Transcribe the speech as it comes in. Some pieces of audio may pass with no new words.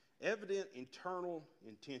Evident internal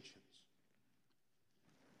intentions.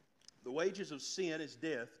 The wages of sin is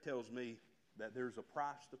death tells me that there's a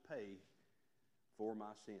price to pay for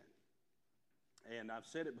my sin. And I've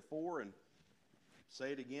said it before and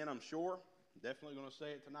say it again, I'm sure. Definitely going to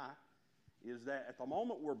say it tonight. Is that at the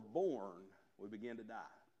moment we're born, we begin to die.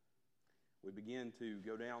 We begin to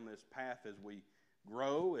go down this path as we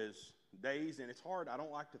grow, as days, and it's hard. I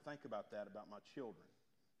don't like to think about that about my children.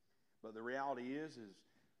 But the reality is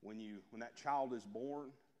when that child is born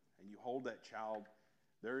and you hold that child,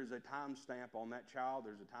 there is a time stamp on that child.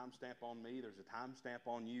 There's a time stamp on me. There's a time stamp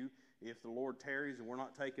on you. If the Lord tarries and we're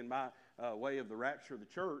not taken by way of the rapture of the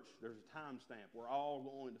church, there's a time stamp. We're all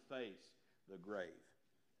going to face the grave.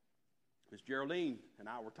 Miss Geraldine and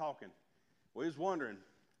I were talking. We was wondering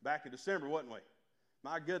back in December, wasn't we?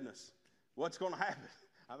 My goodness, what's going to happen?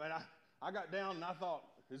 I mean, I got down and I thought,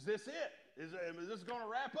 is this it? Is this going to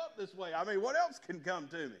wrap up this way? I mean, what else can come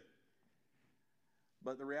to me?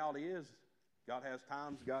 But the reality is, God has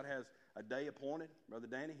times, God has a day appointed. Brother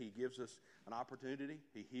Danny, He gives us an opportunity.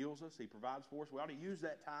 He heals us. He provides for us. We ought to use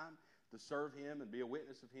that time to serve Him and be a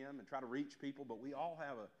witness of Him and try to reach people. But we all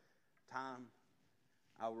have a time.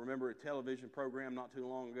 I remember a television program not too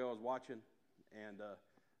long ago I was watching, and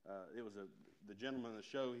it was the gentleman in the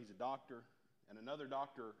show. He's a doctor, and another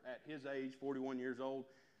doctor at his age, 41 years old,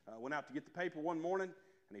 went out to get the paper one morning,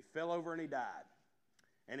 and he fell over and he died.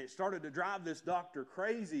 And it started to drive this doctor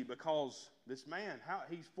crazy because this man,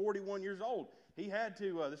 he's 41 years old. He had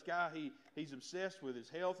to, this guy, he's obsessed with his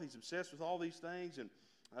health. He's obsessed with all these things, and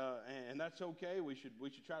that's okay. We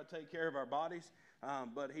should try to take care of our bodies.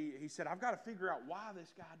 But he said, I've got to figure out why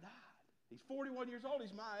this guy died. He's 41 years old.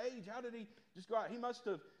 He's my age. How did he just go out? He must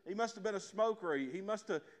have been a smoker. He must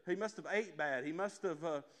have ate bad. He must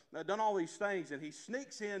have done all these things. And he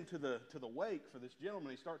sneaks into the wake for this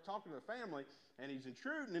gentleman. He starts talking to the family, and he's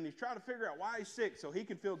intruding, and he's trying to figure out why he's sick so he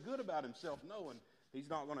can feel good about himself, knowing he's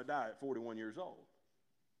not going to die at 41 years old.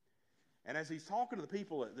 And as he's talking to the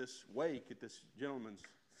people at this wake, at this gentleman's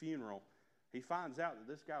funeral, he finds out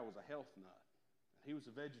that this guy was a health nut. He was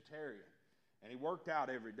a vegetarian. And he worked out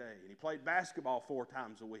every day. And he played basketball 4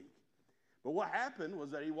 times a week. But what happened was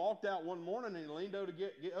that he walked out one morning and he leaned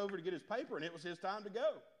over to get his paper, and it was his time to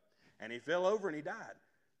go. And he fell over and he died.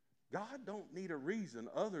 God don't need a reason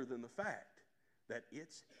other than the fact that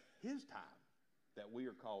it's His time that we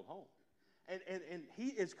are called home. And He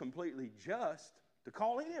is completely just to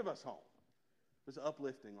call any of us home. It was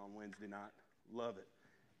uplifting on Wednesday night. Love it.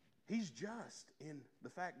 He's just in the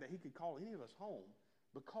fact that He could call any of us home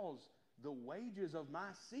because the wages of my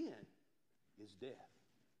sin is death.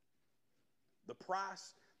 The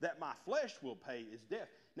price that my flesh will pay is death.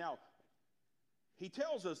 Now, He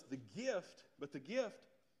tells us the gift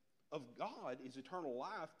of God is eternal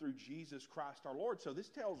life through Jesus Christ our Lord. So this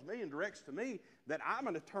tells me and directs to me that I'm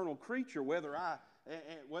an eternal creature, whether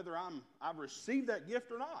I've received that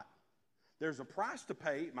gift or not. There's a price to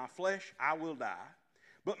pay. My flesh, I will die.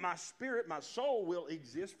 But my spirit, my soul will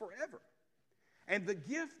exist forever. And the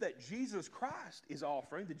gift that Jesus Christ is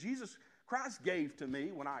offering, that Jesus Christ gave to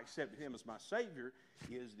me when I accepted Him as my Savior,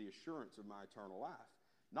 is the assurance of my eternal life.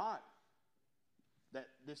 Not that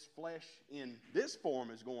this flesh in this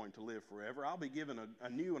form is going to live forever. I'll be given a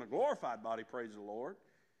new and a glorified body, praise the Lord.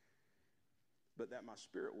 But that my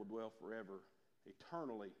spirit will dwell forever,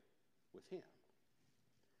 eternally with Him.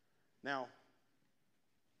 Now,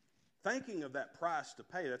 thinking of that price to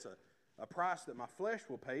pay, that's a price that my flesh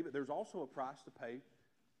will pay, but there's also a price to pay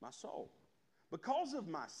my soul. Because of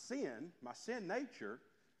my sin nature,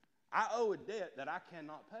 I owe a debt that I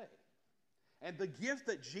cannot pay. And the gift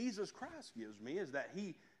that Jesus Christ gives me is that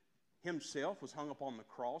He Himself was hung upon the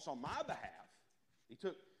cross on my behalf. He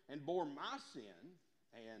took and bore my sin,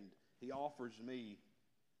 and He offers me,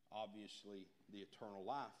 obviously, the eternal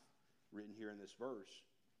life written here in this verse.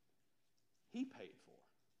 He paid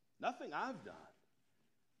for. Nothing I've done,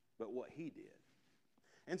 but what He did.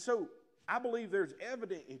 And so I believe there's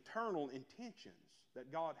evident eternal intentions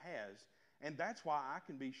that God has, and that's why I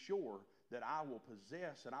can be sure that I will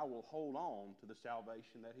possess and I will hold on to the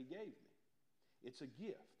salvation that He gave me. It's a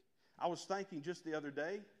gift. I was thinking just the other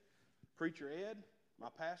day, Preacher Ed, my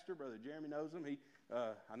pastor, Brother Jeremy knows him.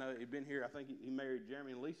 I know he'd been here, I think he married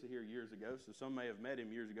Jeremy and Lisa here years ago, so some may have met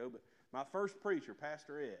him years ago, but my first preacher,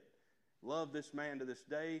 Pastor Ed, loved this man to this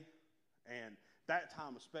day, and that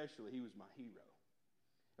time especially, he was my hero.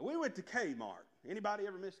 And we went to Kmart. Anybody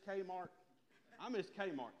ever miss Kmart? I miss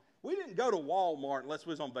Kmart. We didn't go to Walmart unless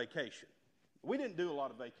we was on vacation. We didn't do a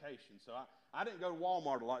lot of vacation, so I didn't go to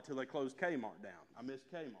Walmart a lot until they closed Kmart down. I missed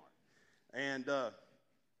Kmart. And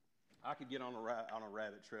I could get on a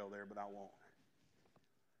rabbit trail there, but I won't.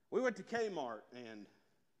 We We went to Kmart, and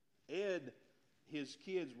Ed, his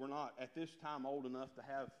kids were not at this time old enough to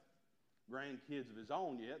have grandkids of his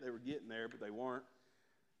own yet. They were getting there, but they weren't.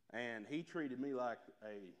 And he treated me like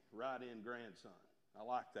a right-in grandson. I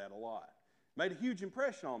liked that a lot. Made a huge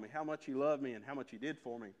impression on me, how much he loved me and how much he did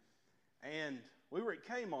for me. And we were at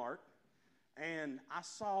Kmart, and I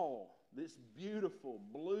saw this beautiful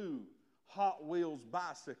blue Hot Wheels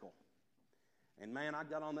bicycle. And man, I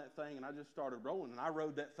got on that thing and I just started rolling, and I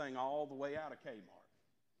rode that thing all the way out of Kmart.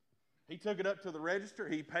 He took it up to the register.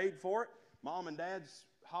 He paid for it. Mom and Dad's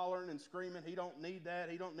hollering and screaming, he don't need that,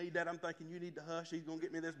 he don't need that. I'm thinking, you need to hush. He's going to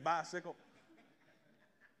get me this bicycle.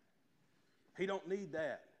 He don't need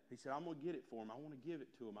that. He said, I'm going to get it for him. I want to give it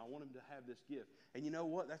to him. I want him to have this gift. And you know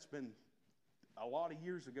what? That's been a lot of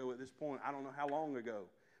years ago at this point. I don't know how long ago.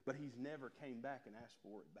 But he's never came back and asked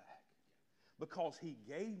for it back. Because he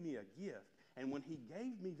gave me a gift. And when he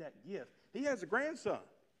gave me that gift, he has a grandson.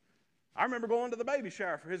 I remember going to the baby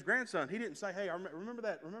shower for his grandson. He didn't say, hey, remember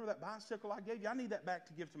that bicycle I gave you? I need that back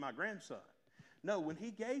to give to my grandson. No, when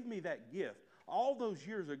he gave me that gift, all those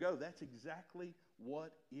years ago, that's exactly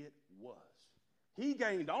what it was. He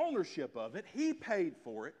gained ownership of it. He paid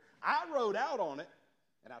for it. I rode out on it,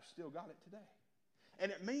 and I've still got it today.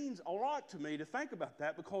 And it means a lot to me to think about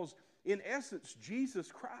that, because in essence,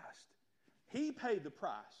 Jesus Christ, he paid the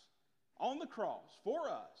price on the cross for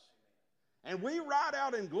us. And we ride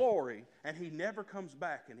out in glory, and he never comes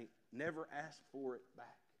back, and he never asks for it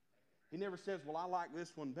back. He never says, well, I like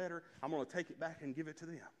this one better. I'm going to take it back and give it to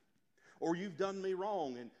them. Or you've done me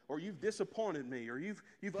wrong, or you've disappointed me, or you've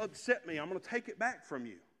upset me. I'm going to take it back from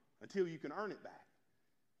you until you can earn it back.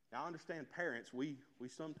 Now, I understand parents, we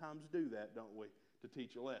sometimes do that, don't we, to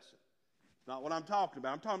teach a lesson. It's not what I'm talking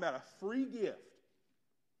about. I'm talking about a free gift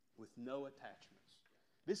with no attachments.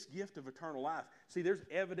 This gift of eternal life. See, there's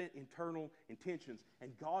evident internal intentions,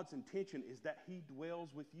 and God's intention is that he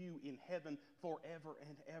dwells with you in heaven forever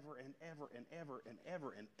and ever and ever and ever and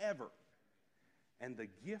ever and ever. And the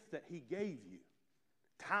gift that he gave you,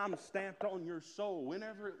 time stamped on your soul,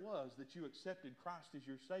 whenever it was that you accepted Christ as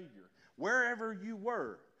your Savior, wherever you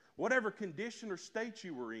were, whatever condition or state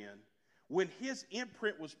you were in, when his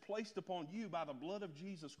imprint was placed upon you by the blood of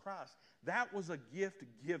Jesus Christ, that was a gift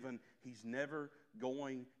given he's never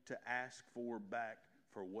going to ask for back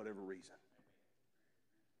for whatever reason.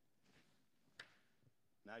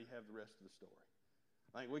 Now you have the rest of the story.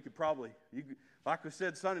 I think we could probably, like we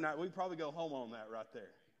said Sunday night, we could probably go home on that right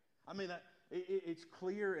there. I mean, it's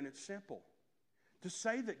clear and it's simple. To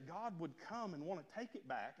say that God would come and want to take it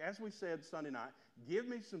back, as we said Sunday night, give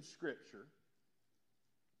me some Scripture.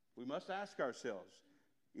 We must ask ourselves,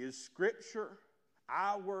 is Scripture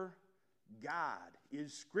our guide?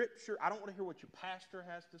 Is Scripture, I don't want to hear what your pastor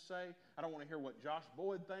has to say. I don't want to hear what Josh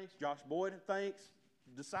Boyd thinks,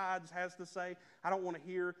 decides, has to say. I don't want to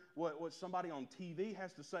hear what somebody on TV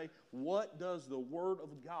has to say. What does the Word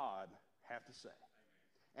of God have to say?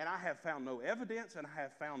 And I have found no evidence, and I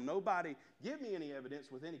have found nobody give me any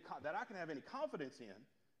evidence with any that I can have any confidence in,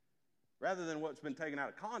 rather than what's been taken out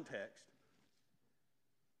of context,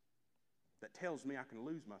 that tells me I can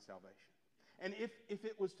lose my salvation. And if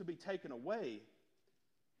it was to be taken away,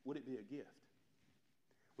 would it be a gift?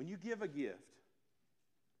 When you give a gift,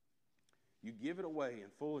 you give it away in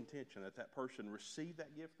full intention that that person receive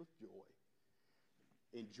that gift with joy,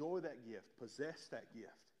 enjoy that gift, possess that gift.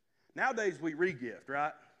 Nowadays we re-gift,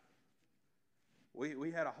 right?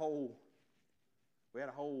 We had a whole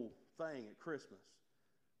thing at Christmas.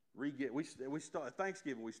 Re-gift. At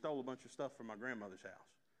Thanksgiving we stole a bunch of stuff from my grandmother's house.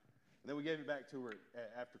 And then we gave it back to her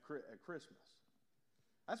at Christmas.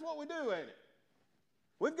 That's what we do, ain't it?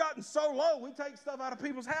 We've gotten so low, we take stuff out of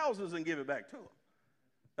people's houses and give it back to them.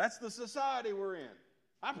 That's the society we're in.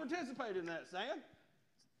 I participated in that, Sam.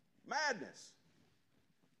 Madness.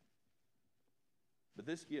 But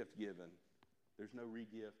this gift given, there's no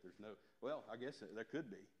re-gift. Well, I guess there could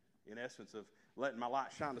be, in essence of letting my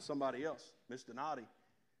light shine to somebody else. Miss Donati,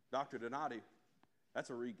 Dr. Donati, that's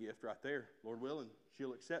a re-gift right there. Lord willing,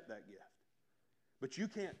 she'll accept that gift. But you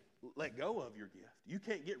can't let go of your gift. You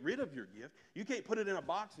can't get rid of your gift. You can't put it in a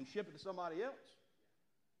box and ship it to somebody else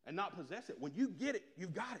and not possess it. When you get it,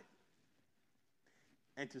 you've got it.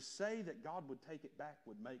 And to say that God would take it back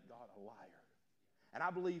would make God a liar. And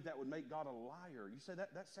I believe that would make God a liar. You say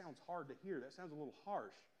that sounds hard to hear. That sounds a little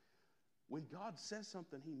harsh. When God says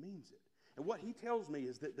something, he means it. And what he tells me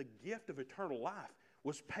is that the gift of eternal life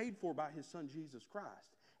was paid for by his son Jesus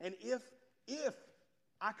Christ. And if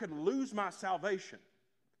I could lose my salvation,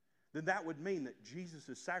 then that would mean that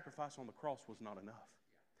Jesus' sacrifice on the cross was not enough.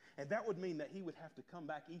 And that would mean that he would have to come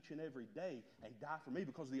back each and every day and die for me,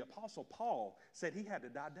 because the Apostle Paul said he had to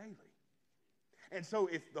die daily. And so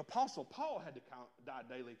if the Apostle Paul had to die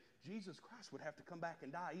daily, Jesus Christ would have to come back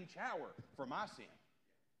and die each hour for my sin.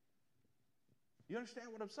 You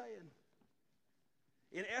understand what I'm saying?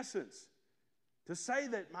 In essence, to say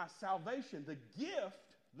that my salvation, the gift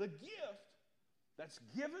that's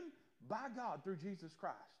given by God through Jesus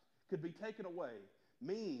Christ, could be taken away,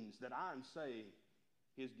 means that I'm saying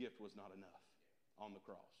his gift was not enough on the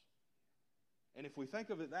cross. And if we think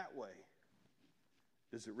of it that way,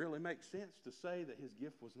 does it really make sense to say that his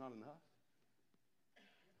gift was not enough?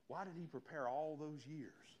 Why did he prepare all those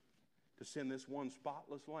years to send this one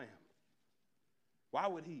spotless lamb? Why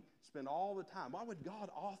would he spend all the time? Why would God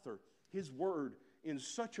author his word in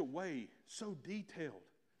such a way, so detailed,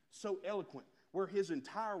 so eloquent, where his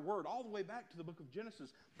entire word, all the way back to the book of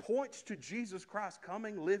Genesis, points to Jesus Christ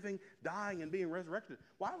coming, living, dying, and being resurrected?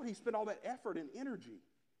 Why would he spend all that effort and energy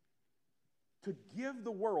to give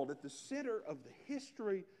the world, at the center of the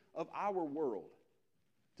history of our world,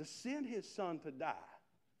 to send his son to die,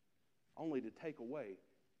 only to take away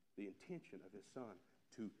the intention of his son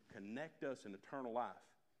to connect us in eternal life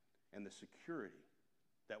and the security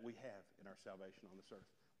that we have in our salvation on this earth?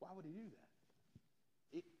 Why would he do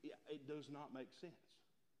that? It does not make sense.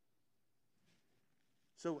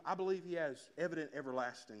 So I believe he has evident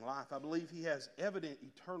everlasting life. I believe he has evident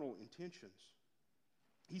eternal intentions.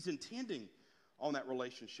 He's intending on that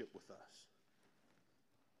relationship with us.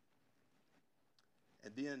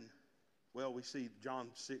 And then, well, we see John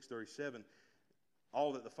 6:37,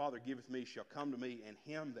 all that the Father giveth me shall come to me, and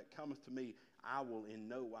him that cometh to me I will in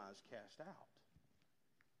no wise cast out.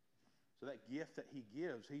 So that gift that he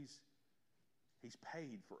gives, he's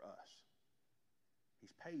paid for us.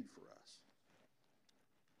 He's paid for us.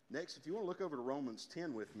 Next, if you want to look over to Romans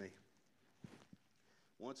 10 with me.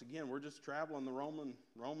 Once again, we're just traveling the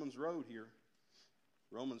Romans road here.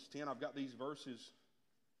 Romans 10, I've got these verses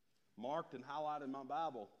marked and highlighted in my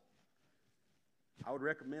Bible. I would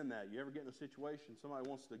recommend that. You ever get in a situation, somebody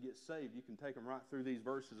wants to get saved, you can take them right through these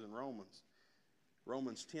verses in Romans.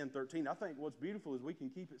 Romans 10:13. I think what's beautiful is we can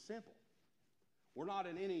keep it simple. We're not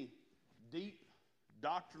in any deep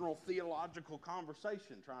doctrinal, theological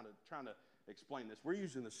conversation trying to explain this. We're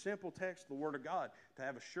using the simple text of the Word of God to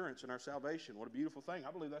have assurance in our salvation. What a beautiful thing.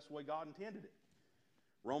 I believe that's the way God intended it.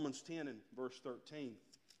 Romans 10 and verse 13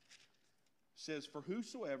 says, "For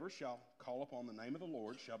whosoever shall call upon the name of the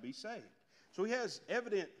Lord shall be saved." So we have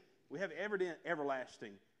evident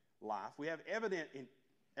everlasting life. We have evident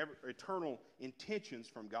eternal intentions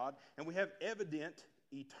from God, and we have evident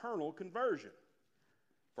eternal conversion.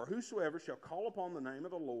 For whosoever shall call upon the name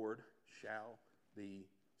of the Lord shall be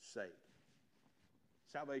saved.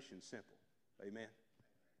 Salvation is simple. Amen.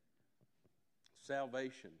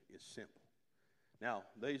 Salvation is simple. Now,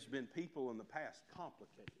 there's been people in the past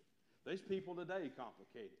complicated. There's people today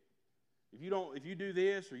complicated. If you do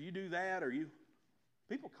this or you do that,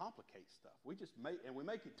 people complicate stuff. We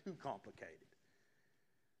make it too complicated.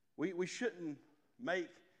 We shouldn't make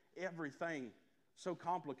everything so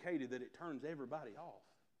complicated that it turns everybody off.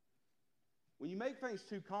 When you make things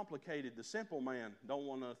too complicated, the simple man don't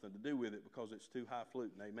want nothing to do with it because it's too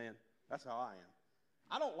highfalutin. Amen. That's how I am.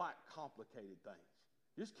 I don't like complicated things.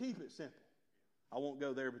 Just keep it simple. I won't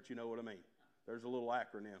go there, but you know what I mean. There's a little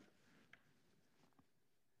acronym.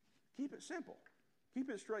 Keep it simple.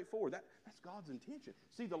 Keep it straightforward. That's God's intention.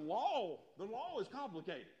 See, the law is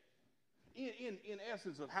complicated in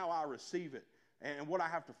essence of how I receive it and what I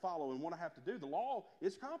have to follow and what I have to do. The law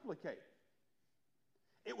is complicated.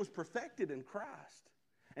 It was perfected in Christ,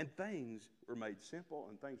 and things were made simple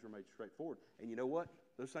and things were made straightforward. And you know what?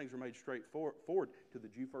 Those things were made straightforward to the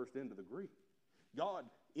Jew first and to the Greek. God,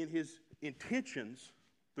 in his intentions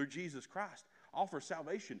through Jesus Christ, offers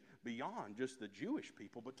salvation beyond just the Jewish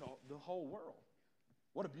people, but to the whole world.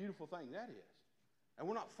 What a beautiful thing that is. And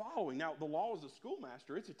we're not following. Now, the law is a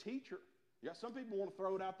schoolmaster. It's a teacher. Yeah, some people want to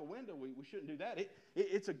throw it out the window. We shouldn't do that.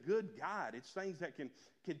 It's a good guide. It's things that can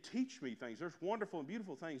teach me things. There's wonderful and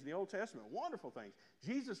beautiful things in the Old Testament. Wonderful things.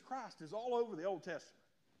 Jesus Christ is all over the Old Testament.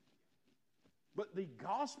 But the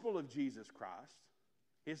gospel of Jesus Christ,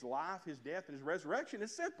 his life, his death, and his resurrection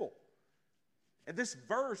is simple. And this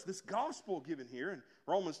verse, this gospel given here in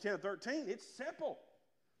Romans 10:13, it's simple.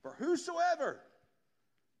 For whosoever.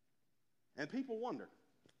 And people wonder.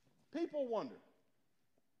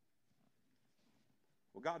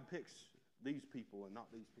 Well, God picks these people and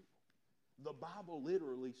not these people. The Bible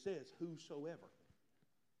literally says whosoever.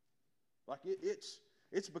 Like it's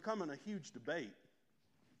becoming a huge debate,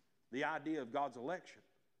 the idea of God's election.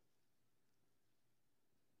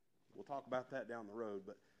 We'll talk about that down the road,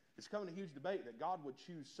 but It's becoming a huge debate that God would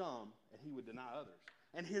choose some and he would deny others.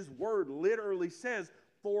 And his word literally says,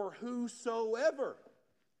 for whosoever.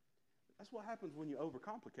 That's what happens when you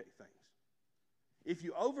overcomplicate things. If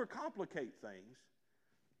you overcomplicate things,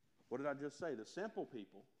 what did I just say? The simple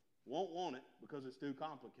people won't want it because it's too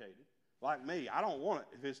complicated. Like me, I don't want it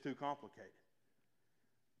if it's too complicated.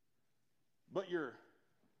 But your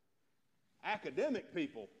academic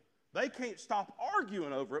people, they can't stop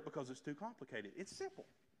arguing over it because it's too complicated. It's simple.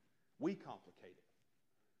 We complicate it.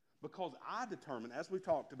 Because I determine, as we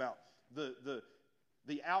talked about,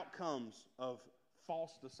 the outcomes of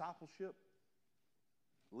false discipleship,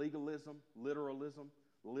 legalism, literalism,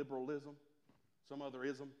 liberalism, some other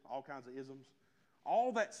ism, all kinds of isms.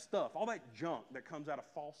 All that stuff, all that junk that comes out of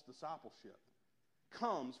false discipleship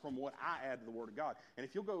comes from what I add to the Word of God. And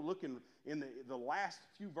if you'll go look in the last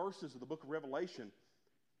few verses of the book of Revelation,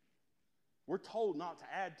 we're told not to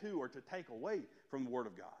add to or to take away from the Word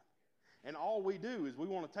of God. And all we do is we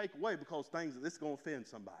want to take away because this is going to offend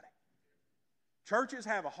somebody. Churches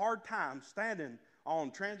have a hard time standing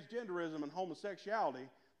on transgenderism and homosexuality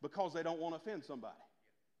because they don't want to offend somebody.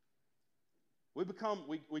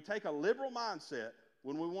 We take a liberal mindset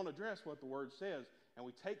when we want to address what the Word says, and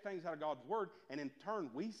we take things out of God's Word, and in turn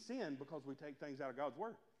we sin because we take things out of God's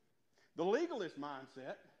Word. The legalist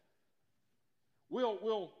mindset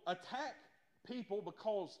will attack people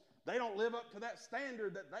because they don't live up to that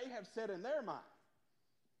standard that they have set in their mind.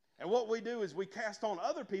 And what we do is we cast on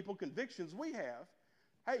other people convictions we have.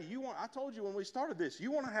 Hey, I told you when we started this,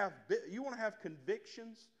 you want to have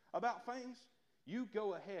convictions about things? You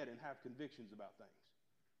go ahead and have convictions about things.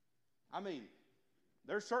 I mean,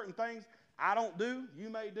 there's certain things I don't do, you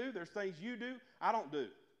may do. There's things you do, I don't do.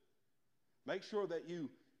 Make sure that you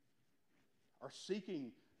are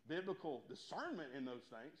seeking biblical discernment in those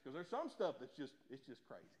things, because there's some stuff that's just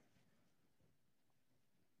crazy.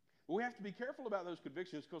 But we have to be careful about those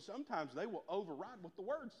convictions because sometimes they will override what the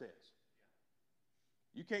Word says.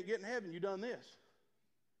 You can't get in heaven, you've done this.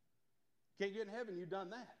 Can't get in heaven, you've done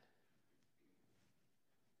that.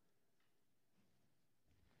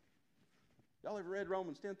 Y'all ever read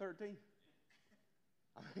Romans 10:13?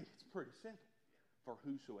 I mean, it's pretty simple. For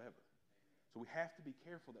whosoever. So we have to be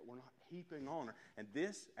careful that we're not heaping honor. And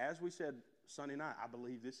this, as we said Sunday night, I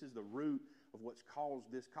believe this is the root of what's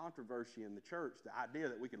caused this controversy in the church. The idea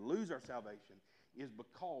that we could lose our salvation is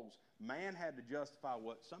because man had to justify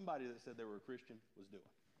what somebody that said they were a Christian was doing.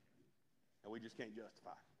 And we just can't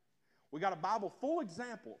justify it. We got a Bible full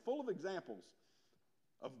of examples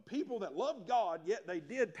of people that loved God, yet they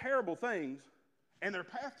did terrible things, and their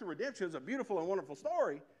path to redemption is a beautiful and wonderful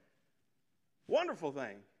story. Wonderful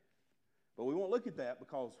thing. But we won't look at that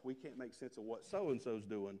because we can't make sense of what so-and-so's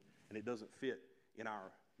doing, and it doesn't fit in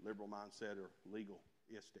our liberal mindset or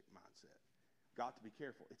legalistic mindset. Got to be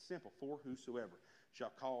careful. It's simple. For whosoever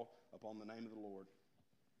shall call upon the name of the Lord.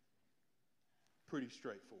 Pretty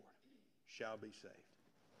straightforward. Shall be saved.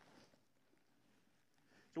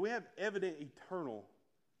 So we have evident eternal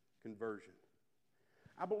conversion.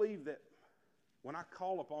 I believe that when I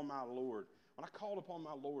call upon my Lord,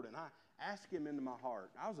 and I ask Him into my heart,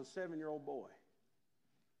 I was a 7-year-old boy.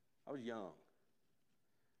 I was young.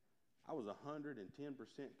 I was 110%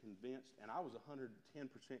 convinced, and I was 110%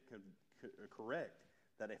 correct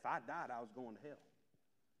that if I died, I was going to hell.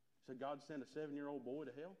 So God sent a 7-year-old boy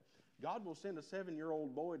to hell? God will send a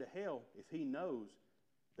 7-year-old boy to hell if he knows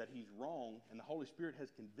that he's wrong and the Holy Spirit has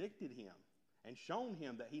convicted him and shown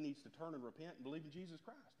him that he needs to turn and repent and believe in Jesus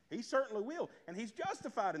Christ. He certainly will, and he's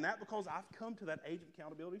justified in that because I've come to that age of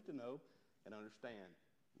accountability to know and understand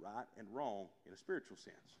right and wrong in a spiritual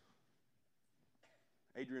sense.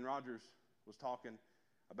 Adrian Rogers was talking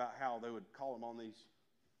about how they would call him on these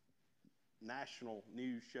national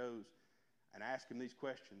news shows and ask him these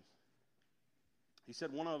questions. He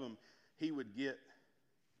said one of them he would get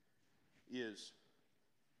is,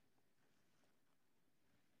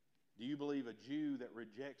 do you believe a Jew that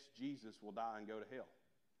rejects Jesus will die and go to hell?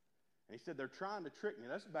 And he said, they're trying to trick me.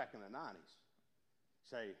 That's back in the 90s.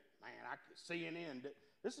 Say, man, CNN,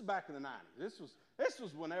 this is back in the 90s. This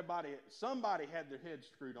was when somebody had their head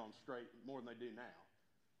screwed on straight more than they do now.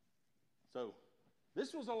 So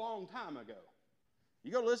this was a long time ago.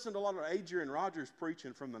 You go listen to a lot of Adrian Rogers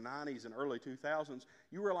preaching from the 90s and early 2000s,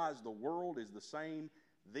 you realize the world is the same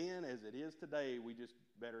then as it is today. We were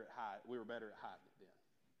better at hiding it then.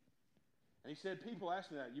 And he said, people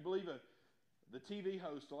ask me that. You believe the TV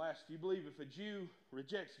host will ask, do you believe if a Jew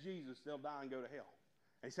rejects Jesus, they'll die and go to hell?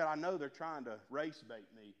 And he said, I know they're trying to race bait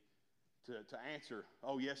me to answer,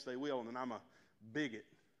 oh, yes, they will, and then I'm a bigot.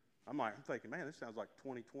 I'm thinking, man, this sounds like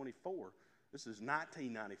 2024. This is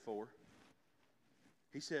 1994.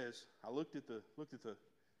 He says, I looked at the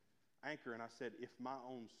anchor and I said, if my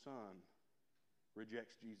own son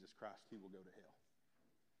rejects Jesus Christ, he will go to hell.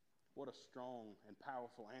 What a strong and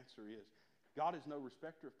powerful answer is. God is no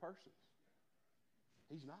respecter of persons.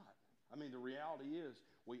 He's not. I mean, the reality is,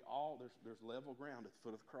 there's level ground at the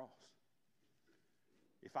foot of the cross.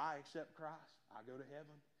 If I accept Christ, I go to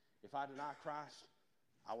heaven. If I deny Christ,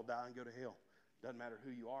 I will die and go to hell. Doesn't matter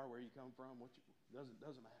who you are, where you come from, doesn't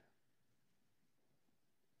matter.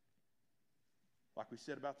 Like we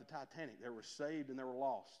said about the Titanic, they were saved and they were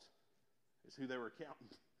lost. Is who they were counting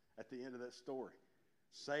at the end of that story.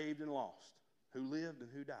 Saved and lost. Who lived and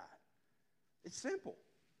who died. It's simple.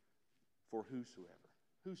 For whosoever.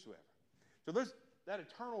 Whosoever. So there's that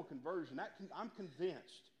eternal conversion. I'm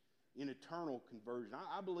convinced in eternal conversion.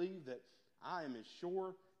 I believe that I am as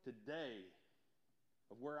sure today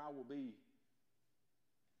of where I will be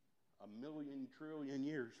 1,000,000,000,000,000 trillion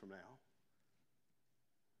years from now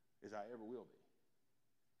as I ever will be.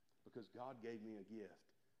 Because God gave me a gift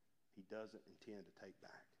He doesn't intend to take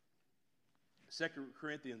back. 2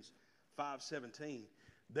 Corinthians 5:17.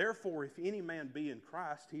 Therefore, if any man be in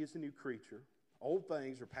Christ, he is a new creature. Old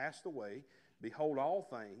things are passed away. Behold, all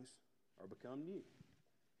things are become new.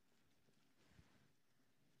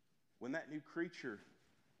 When that new creature...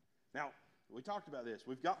 Now, we talked about this.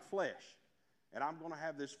 We've got flesh. And I'm going to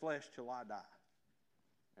have this flesh till I die.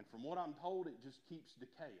 And from what I'm told, it just keeps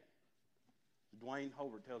decaying. Dwayne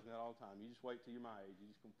Hobart tells me that all the time. You just wait till you're my age. You're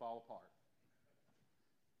just going to fall apart.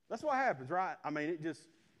 That's what happens, right? I mean, it just...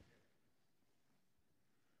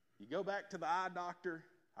 You go back to the eye doctor.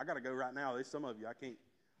 I got to go right now. There's some of you, I can't...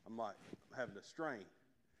 I'm like having a strain.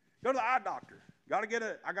 Go to the eye doctor. I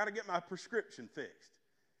got to get my prescription fixed.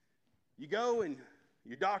 You go and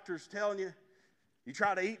your doctor's telling you, you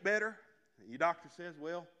try to eat better. And your doctor says,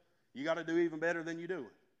 well, you got to do even better than you do.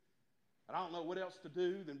 And I don't know what else to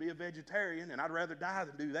do than be a vegetarian, and I'd rather die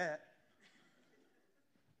than do that.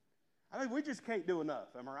 I mean, we just can't do enough,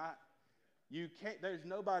 am I right? You can't. There's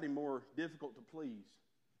nobody more difficult to please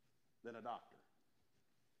than a doctor.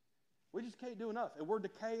 We just can't do enough. And we're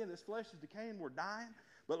decaying. This flesh is decaying. We're dying.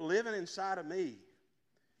 But living inside of me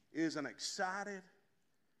is an excited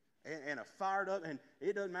and a fired up. And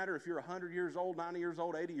it doesn't matter if you're 100 years old, 90 years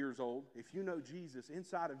old, 80 years old. If you know Jesus,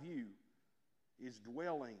 inside of you is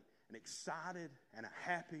dwelling an excited and a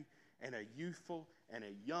happy and a youthful and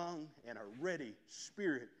a young and a ready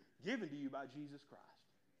spirit given to you by Jesus Christ.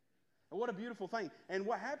 And what a beautiful thing. And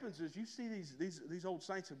what happens is you see these old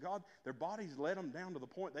saints of God, their bodies let them down to the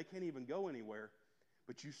point they can't even go anywhere.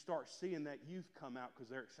 But you start seeing that youth come out because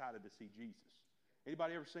they're excited to see Jesus.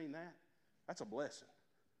 Anybody ever seen that? That's a blessing.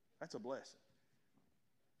 That's a blessing.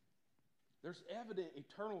 There's evident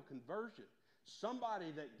eternal conversion.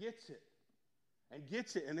 Somebody that gets it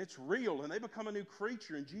and it's real and they become a new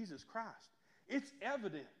creature in Jesus Christ. It's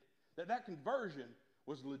evident that conversion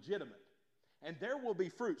was legitimate. And there will be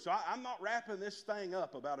fruit. So I'm not wrapping this thing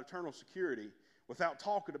up about eternal security without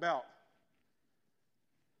talking about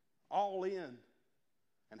all in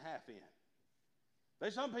and half in.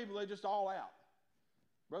 There's some people, they're just all out.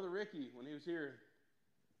 Brother Ricky, when he was here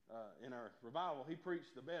in our revival, he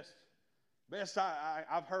preached the best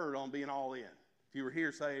I've heard on being all in. If you were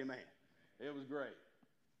here, say amen. It was great.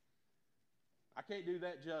 I can't do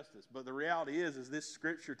that justice, but the reality is this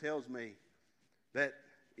scripture tells me that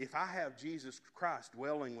if I have Jesus Christ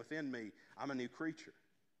dwelling within me, I'm a new creature.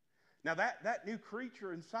 Now that new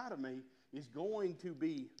creature inside of me is going to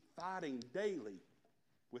be fighting daily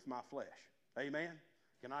with my flesh. Amen?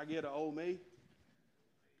 Can I get an old me?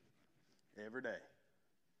 Every day.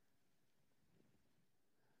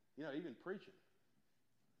 You know, even preaching.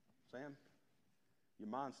 Sam, your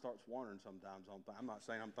mind starts wandering sometimes. I'm not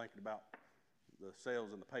saying I'm thinking about the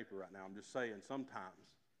sales in the paper right now. I'm just saying sometimes.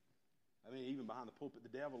 I mean, even behind the pulpit,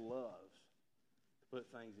 the devil loves to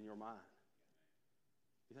put things in your mind.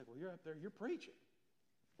 You think, well, you're up there, you're preaching.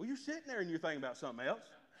 Well, you're sitting there and you're thinking about something else.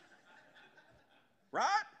 Right?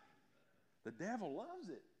 The devil loves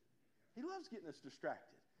it. He loves getting us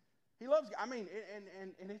distracted. He loves, I mean,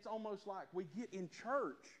 and it's almost like we get in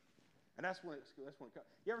church, and that's when it comes.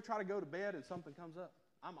 You ever try to go to bed and something comes up?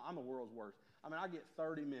 I'm a world's worst. I mean, I get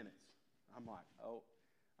 30 minutes. I'm like, oh,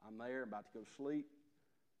 I'm there, about to go to sleep.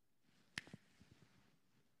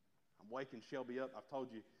 I'm waking Shelby up. I've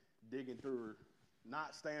told you, digging through her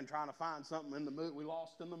nightstand trying to find something in the move. We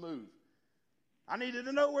lost in the move. I needed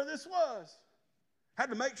to know where this was. Had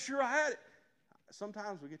to make sure I had it.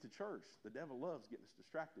 Sometimes we get to church. The devil loves getting us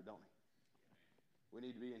distracted, don't he? We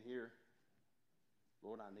need to be in here.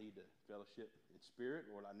 Lord, I need the fellowship in spirit.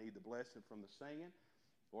 Lord, I need the blessing from the singing.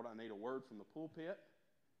 Lord, I need a word from the pulpit.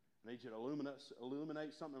 I need you to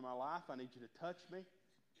illuminate something in my life. I need you to touch me.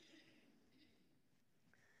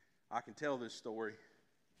 I can tell this story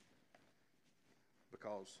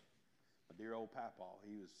because my dear old Papa,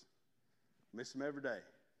 miss him every day.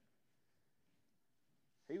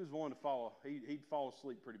 He was one to he'd fall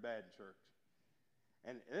asleep pretty bad in church.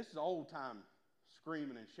 And this is old time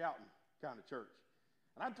screaming and shouting kind of church.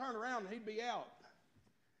 And I'd turn around and he'd be out.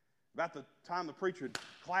 About the time the preacher would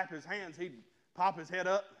clap his hands, he'd pop his head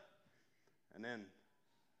up, and then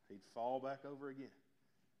he'd fall back over again.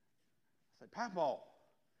 I say, Papa,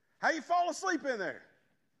 how you fall asleep in there?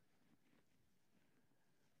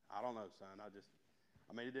 I don't know, son.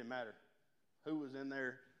 It didn't matter who was in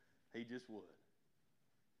there, he just would.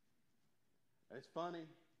 And it's funny,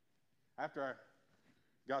 after I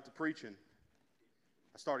got to preaching,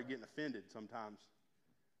 I started getting offended sometimes.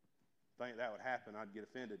 Think that would happen, I'd get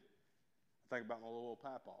offended. I think about my little old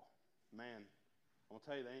Papa. Man, I'm going to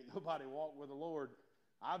tell you, there ain't nobody walked with the Lord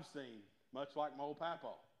I've seen much like my old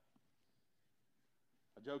Papa.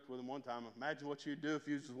 I joked with him one time, imagine what you'd do if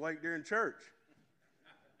you was awake during church.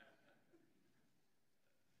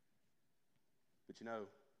 But you know,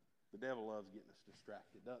 the devil loves getting us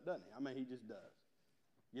distracted, doesn't he? He just does.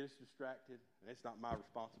 Get us distracted, and it's not my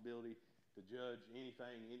responsibility to judge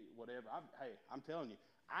anything, whatever. I'm telling you,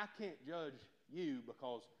 I can't judge you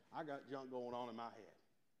because I got junk going on in my head.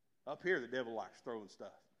 Up here, the devil likes throwing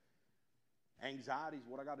stuff. Anxieties,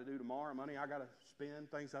 what I got to do tomorrow, money I got to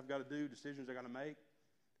spend, things I've got to do, decisions I got to make.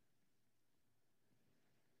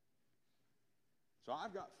 So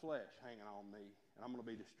I've got flesh hanging on me, and I'm going to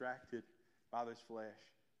be distracted by this flesh.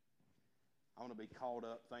 I'm going to be caught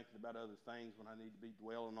up thinking about other things when I need to be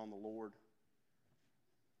dwelling on the Lord.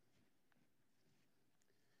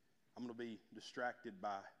 I'm going to be distracted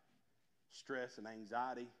by stress and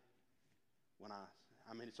anxiety when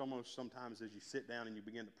it's almost sometimes as you sit down and you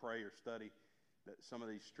begin to pray or study that some of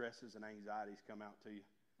these stresses and anxieties come out to you.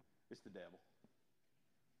 It's the devil.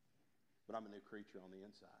 But I'm a new creature on the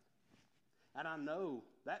inside. And I know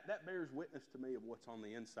that bears witness to me of what's on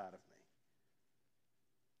the inside of me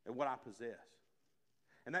and what I possess.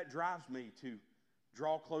 And that drives me to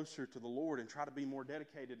draw closer to the Lord and try to be more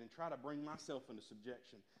dedicated and try to bring myself into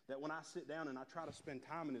subjection. That when I sit down and I try to spend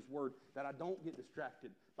time in His Word, that I don't get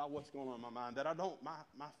distracted by what's going on in my mind. That I don't, my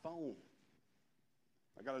phone.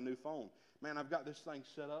 I got a new phone. Man, I've got this thing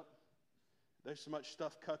set up. There's so much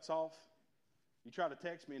stuff cuts off. You try to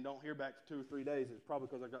text me and don't hear back for 2 or 3 days, it's probably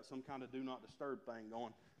because I've got some kind of do not disturb thing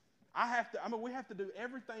going. We have to do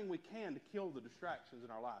everything we can to kill the distractions in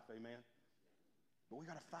our life, amen? But we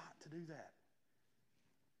got to fight to do that.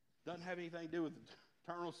 Doesn't have anything to do with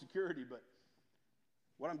eternal security, but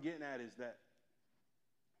what I'm getting at is that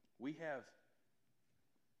we have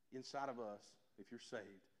inside of us, if you're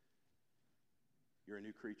saved, you're a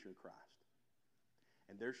new creature in Christ.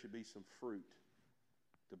 And there should be some fruit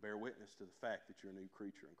to bear witness to the fact that you're a new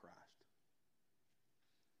creature in Christ.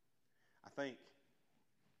 I think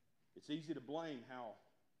it's easy to blame how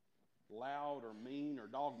loud or mean or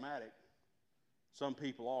dogmatic some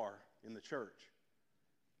people are in the church.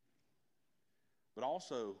 But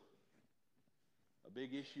also, a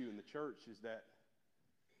big issue in the church is that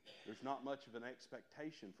there's not much of an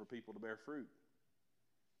expectation for people to bear fruit.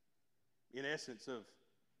 In essence of,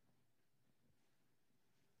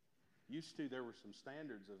 used to there were some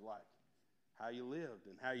standards of like how you lived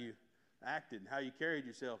and how you acted and how you carried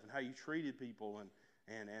yourself and how you treated people and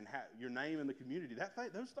how, your name in the community.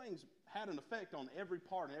 Those things had an effect on every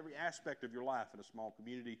part and every aspect of your life in a small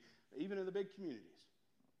community, even in the big communities.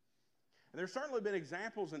 And there's certainly been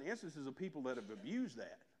examples and instances of people that have abused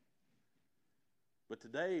that. But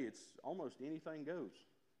today, it's almost anything goes.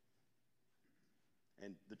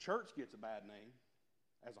 And the church gets a bad name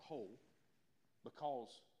as a whole because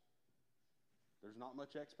there's not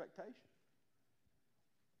much expectation.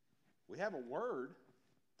 We have a word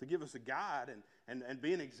to give us a guide and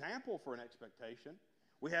be an example for an expectation.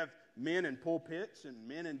 We have men in pulpits and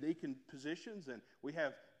men in deacon positions, and we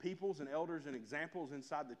have peoples and elders and examples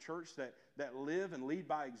inside the church that live and lead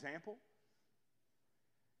by example.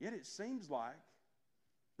 Yet it seems like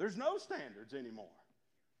there's no standards anymore,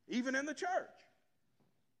 even in the church,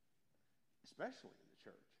 especially in the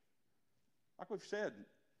church. Like we've said,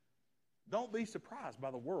 don't be surprised by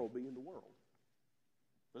the world being the world.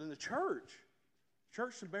 But in the church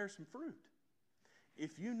should bear some fruit.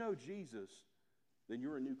 If you know Jesus, then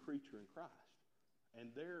you're a new creature in Christ. And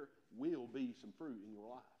there will be some fruit in your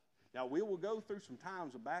life. Now, we will go through some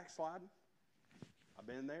times of backsliding. I've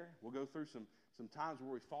been there. We'll go through some times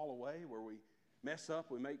where we fall away, where we mess up,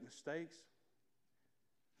 we make mistakes.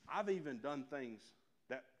 I've even done things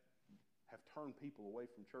that have turned people away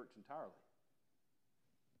from church entirely.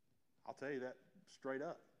 I'll tell you that straight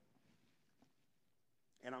up.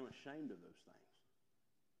 And I'm ashamed of those things.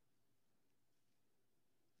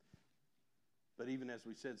 But even as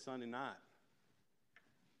we said Sunday night,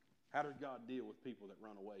 how does God deal with people that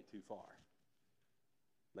run away too far?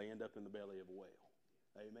 They end up in the belly of a whale.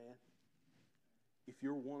 Amen? If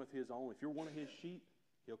you're one of His own, if you're one of His sheep,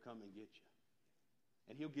 He'll come and get you.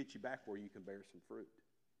 And He'll get you back where you can bear some fruit.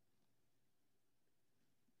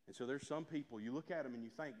 And so there's some people, you look at them and you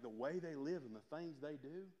think the way they live and the things they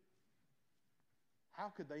do, how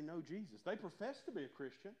could they know Jesus? They profess to be a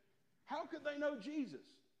Christian. How could they know Jesus?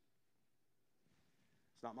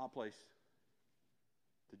 It's not my place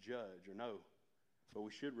to judge or know, but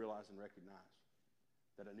we should realize and recognize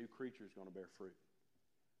that a new creature is going to bear fruit.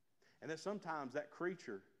 And that sometimes that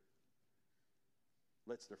creature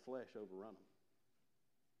lets their flesh overrun them.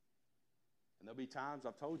 And there'll be times,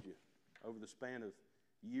 I've told you, over the span of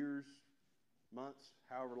years, months,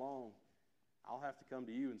 however long, I'll have to come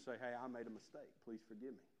to you and say, hey, I made a mistake. Please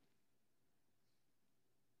forgive me.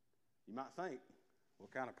 You might think,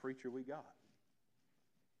 what kind of preacher we got?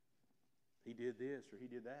 He did this or he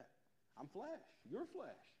did that. I'm flesh. You're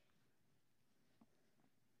flesh.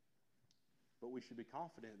 But we should be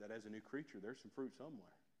confident that as a new creature, there's some fruit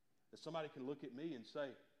somewhere. That somebody can look at me and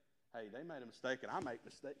say, hey, they made a mistake and I make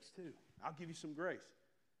mistakes too. I'll give you some grace.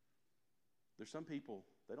 There's some people,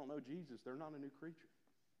 they don't know Jesus. They're not a new creature.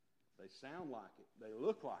 They sound like it. They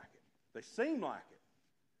look like it. They seem like it.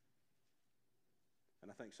 And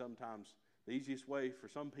I think sometimes the easiest way for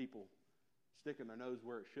some people sticking their nose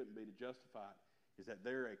where it shouldn't be to justify it is that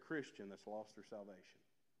they're a Christian that's lost their salvation.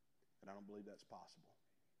 And I don't believe that's possible.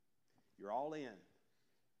 You're all in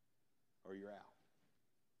or you're out.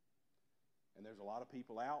 And there's a lot of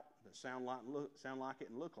people out that sound like it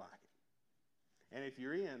and look like it. And if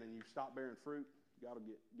you're in and you stop bearing fruit, God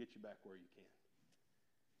will get you back where you can.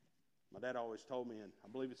 My dad always told me, and I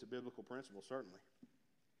believe it's a biblical principle, certainly,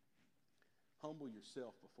 humble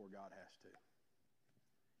yourself before God has to.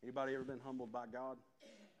 Anybody ever been humbled by God?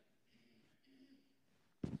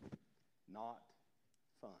 Not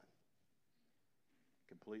fun.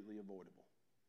 Completely avoidable.